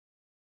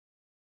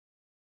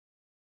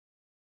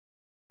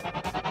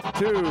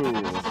2,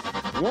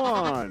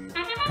 1,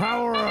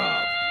 power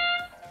up.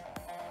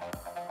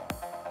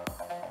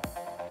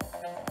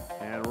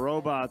 And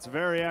robots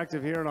very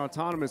active here in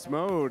autonomous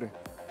mode.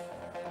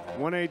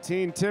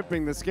 118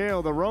 tipping the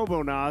scale, the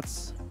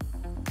Robonauts.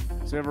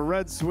 So you have a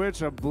red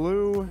switch, a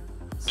blue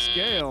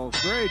scale.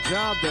 Great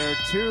job there.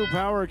 2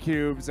 power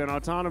cubes in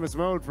autonomous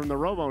mode from the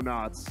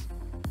Robonauts.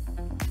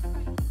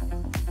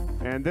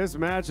 And this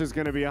match is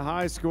going to be a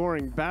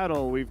high-scoring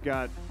battle. We've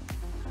got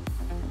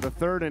the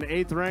 3rd and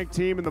 8th ranked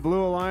team in the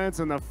Blue Alliance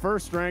and the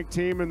 1st ranked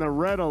team in the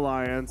Red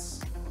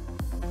Alliance.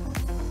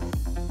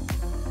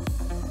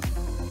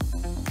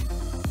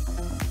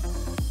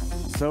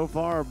 So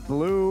far,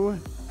 blue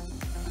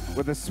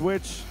with a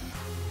switch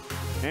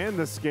and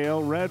the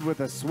scale, red with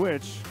a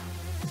switch.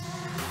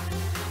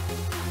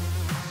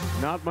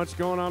 Not much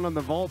going on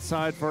the vault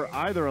side for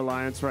either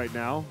alliance right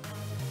now.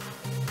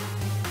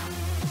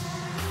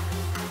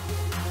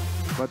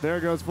 But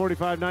there goes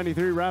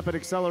 4593 rapid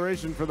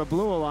acceleration for the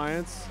Blue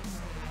Alliance.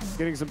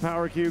 Getting some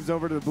power cubes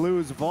over to the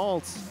Blues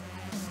vault.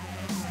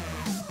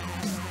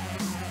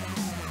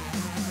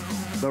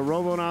 The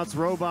Robonauts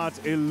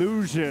robot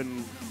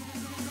illusion.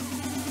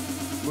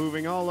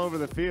 Moving all over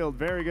the field.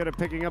 Very good at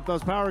picking up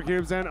those power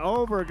cubes. And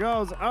over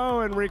goes, oh,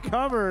 and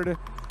recovered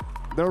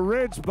the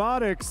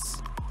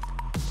Robotics.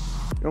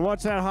 And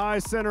watch that high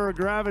center of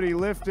gravity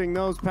lifting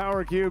those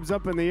power cubes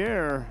up in the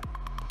air.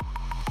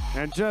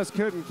 And just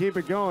couldn't keep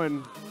it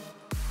going.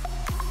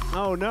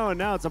 Oh no, and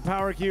now it's a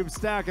power cube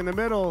stack in the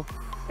middle.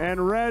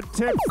 And red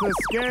tips the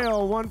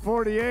scale,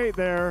 148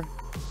 there.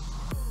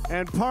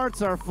 And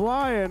parts are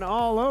flying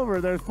all over.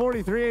 There's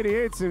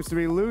 4388 seems to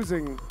be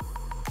losing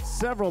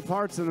several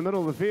parts in the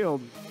middle of the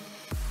field.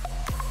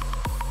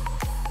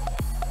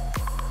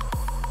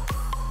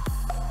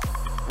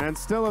 And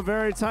still a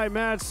very tight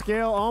match.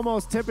 Scale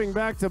almost tipping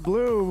back to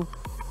blue.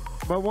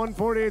 But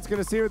 148's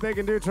going to see what they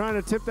can do, trying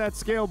to tip that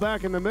scale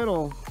back in the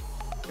middle.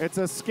 It's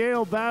a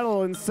scale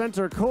battle in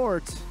center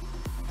court.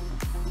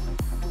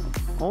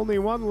 Only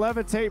one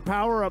levitate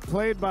power-up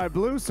played by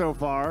blue so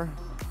far.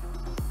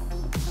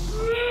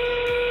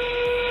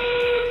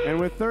 And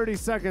with 30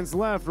 seconds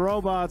left,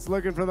 robots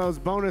looking for those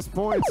bonus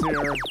points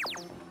here.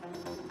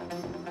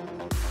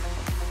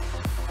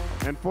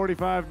 And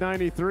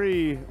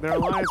 4593, their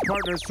alliance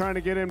partners trying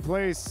to get in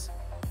place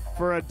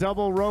for a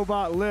double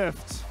robot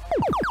lift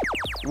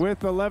with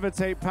the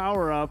levitate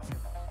power-up.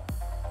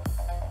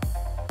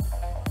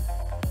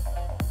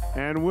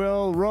 And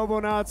will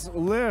Robonauts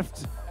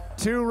lift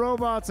 2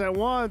 robots at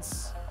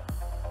once?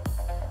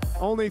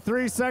 Only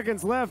 3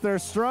 seconds left. They're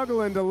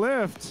struggling to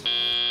lift.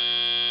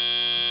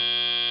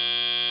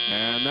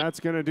 And that's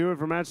going to do it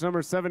for match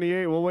number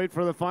 78. We'll wait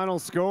for the final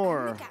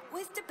score.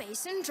 With the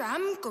bass and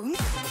drum.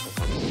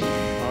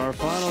 Our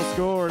final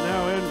score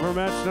now in for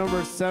match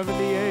number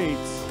 78.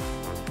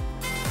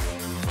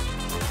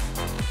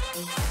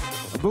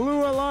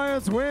 Blue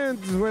Alliance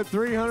wins with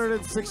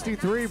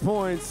 363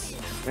 points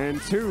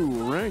and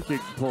 2 ranking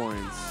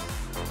points.